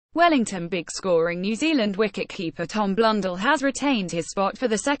Wellington big scoring New Zealand wicket-keeper Tom Blundell has retained his spot for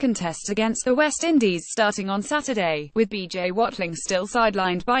the second test against the West Indies starting on Saturday, with BJ Watling still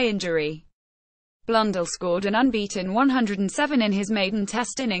sidelined by injury. Blundell scored an unbeaten 107 in his maiden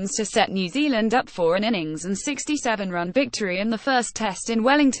test innings to set New Zealand up for an innings and 67-run victory in the first test in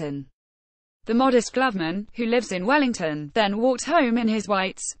Wellington. The modest gloveman, who lives in Wellington, then walked home in his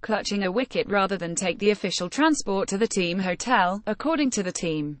whites, clutching a wicket rather than take the official transport to the team hotel, according to the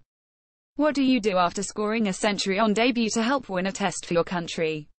team. What do you do after scoring a century on debut to help win a test for your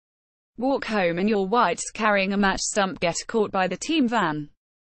country? Walk home in your whites carrying a match stump, get caught by the team van.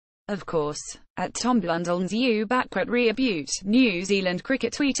 Of course. At Tom Blundell's rebut, New Zealand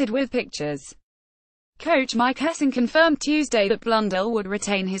Cricket tweeted with pictures. Coach Mike Hesson confirmed Tuesday that Blundell would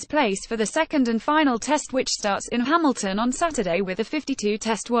retain his place for the second and final test, which starts in Hamilton on Saturday with a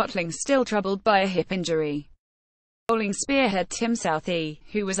 52-test Watling still troubled by a hip injury. Bowling spearhead Tim Southee,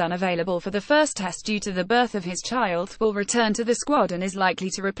 who was unavailable for the first test due to the birth of his child, will return to the squad and is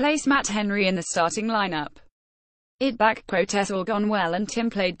likely to replace Matt Henry in the starting lineup. Protests all gone well and Tim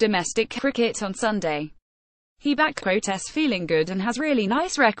played domestic cricket on Sunday. He protests feeling good and has really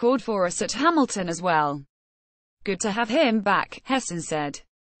nice record for us at Hamilton as well. Good to have him back, Hesson said.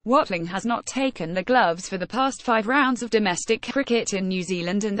 Watling has not taken the gloves for the past 5 rounds of domestic cricket in New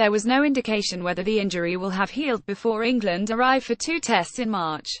Zealand and there was no indication whether the injury will have healed before England arrive for 2 tests in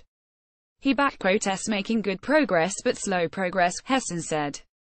March. He protests making good progress but slow progress, Hesson said.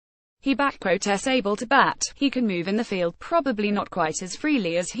 He protests able to bat, he can move in the field, probably not quite as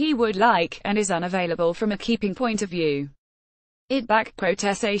freely as he would like, and is unavailable from a keeping point of view.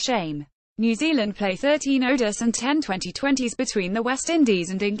 Protests a shame. New Zealand play 13 ODIs and 10 2020s between the West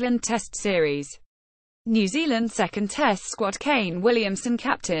Indies and England Test Series. New Zealand's second Test squad: Kane Williamson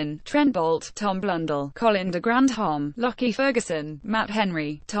captain, Trent Boult, Tom Blundell, Colin de Grandhomme, Lockie Ferguson, Matt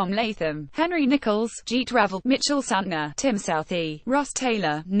Henry, Tom Latham, Henry Nicholls, Jeet Raval, Mitchell Santner, Tim Southee, Ross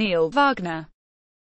Taylor, Neil Wagner.